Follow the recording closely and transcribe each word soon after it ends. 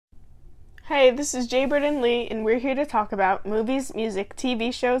Hey, this is Jaybird and Lee, and we're here to talk about movies, music,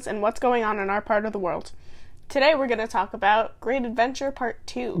 TV shows, and what's going on in our part of the world. Today we're going to talk about Great Adventure Part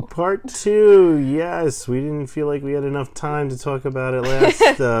 2. Part 2, yes. We didn't feel like we had enough time to talk about it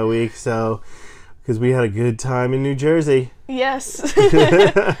last week, so because we had a good time in New Jersey. Yes.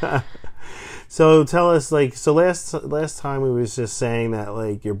 So tell us, last time we was just saying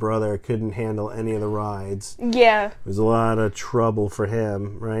that, your brother couldn't handle any of the rides. Yeah. It was a lot of trouble for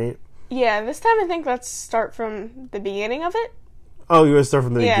him, right? Yeah, this time I think let's start from the beginning of it. Oh, you want to start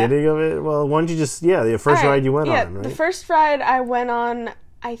from the beginning of it? Well, why don't you just, the first ride you went on, right? The first ride I went on,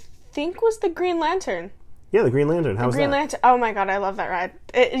 I think, was the Green Lantern. Yeah, the Green Lantern. How was that? Green Lantern. Oh my god, I love that ride.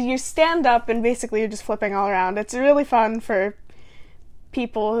 You stand up and basically you're just flipping all around. It's really fun for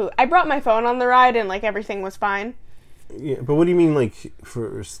people who... I brought my phone on the ride and, everything was fine. Yeah, but what do you mean,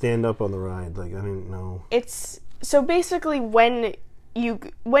 for stand up on the ride? I didn't know. It's... So basically when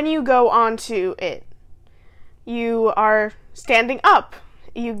you go onto it, you are standing up.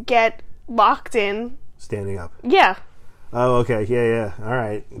 You get locked in. Standing up. Yeah. Oh, okay. Yeah. All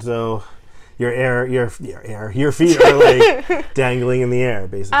right. So your feet are dangling in the air,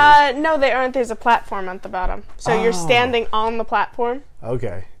 basically. No, they aren't. There's a platform at the bottom. So you're standing on the platform.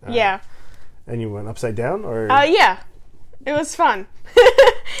 Okay. Yeah. Right. And you went upside down, or? Yeah. It was fun.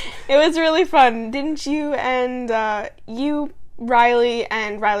 It was really fun. Didn't you and you, Riley,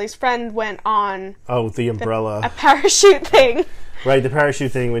 and Riley's friend went on... Oh, the umbrella. A parachute thing. Right, the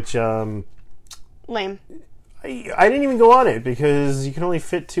parachute thing, which... Lame. I didn't even go on it because you can only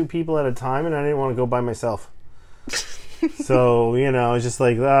fit 2 people at a time, and I didn't want to go by myself. So, I was just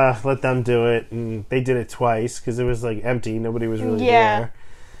let them do it. And they did it twice because it was, empty. Nobody was really there.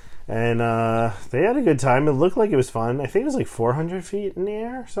 And they had a good time. It looked like it was fun. I think it was 400 feet in the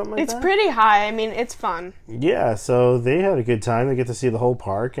air, something like that. It's pretty high. I mean, it's fun. Yeah, so they had a good time. They get to see the whole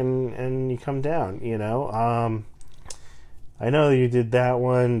park, and you come down, I know you did that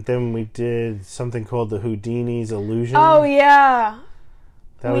one. Then we did something called the Houdini's Illusion. Oh, yeah.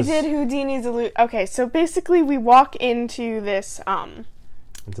 We did Houdini's Illusion. Okay, so basically we walk into this...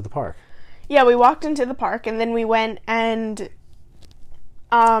 Into the park. Yeah, we walked into the park, and then we went and...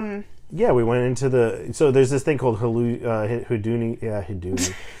 Yeah, we went into the... So there's this thing called Houdini... Yeah, Houdini.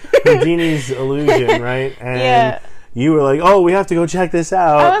 Houdini's Illusion, right? And you were like, oh, we have to go check this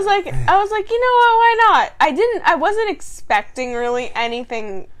out. I was like, you know what, why not? I wasn't expecting really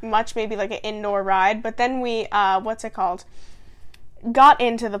anything much, maybe an indoor ride, but then we, what's it called? Got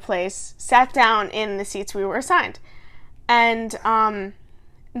into the place, sat down in the seats we were assigned. And,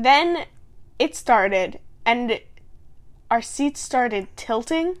 then it started, and our seats started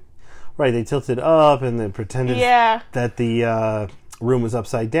tilting. Right, they tilted up, and then pretended that the room was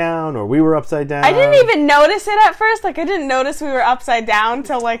upside down, or we were upside down. I didn't even notice it at first. I didn't notice we were upside down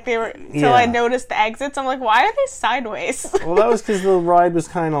till I noticed the exits. I'm like, why are they sideways? Well, that was because the ride was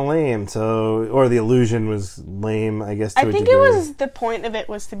kind of lame, or the illusion was lame, I guess. I think it was the point of it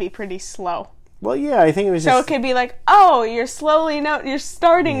was to be pretty slow. Well, yeah, I think it was just... So it could be you're you're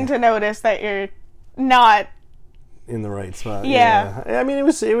starting to notice that you're not in the right spot. Yeah. I mean, it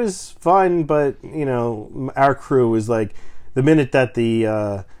was fun, but, our crew was the minute that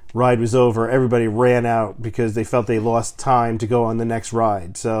the ride was over, everybody ran out because they felt they lost time to go on the next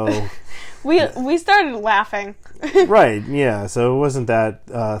ride. So we started laughing. Right, yeah. So it wasn't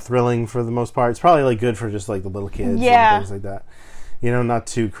that thrilling for the most part. It's probably good for just the little kids and things like that. Not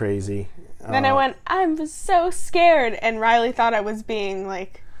too crazy. Then I went, I'm so scared, and Riley thought I was being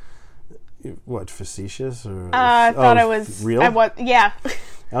what, facetious? Or I thought I was real. Yeah.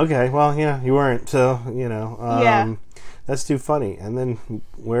 Okay, well, yeah, you weren't. So yeah. That's too funny. And then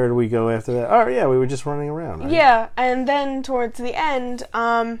where do we go after that? Oh, yeah, we were just running around, right? Yeah, and then towards the end,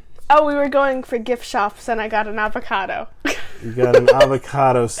 we were going for gift shops, and I got an avocado. You got an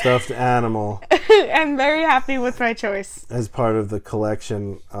avocado stuffed animal. I'm very happy with my choice. As part of the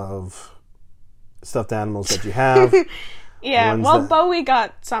collection of stuffed animals that you have. Yeah, well, Bowie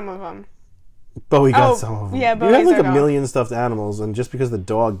got some of them. Bowie got some of them. Yeah, Bowie's you have a million stuffed animals, and just because the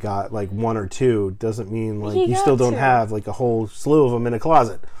dog got 1 or 2 doesn't mean you still don't have a whole slew of them in a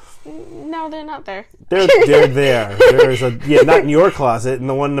closet. No, they're not there. They're there. There's not in your closet, and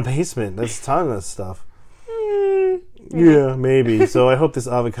the one in the basement. There's a ton of stuff. Yeah, maybe. So I hope this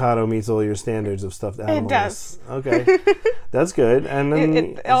avocado meets all your standards of stuffed animals. It does. Okay, that's good. And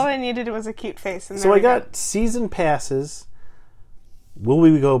then all I needed was a cute face. And so I got season passes. Will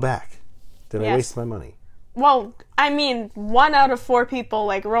we go back? Did I waste my money? Well, I mean, 1 out of 4 people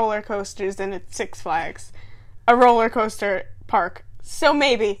like roller coasters, and it's Six Flags, a roller coaster park. So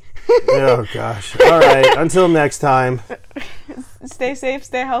maybe. Oh, gosh. All right. Until next time. Stay safe,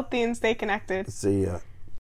 stay healthy, and stay connected. See ya.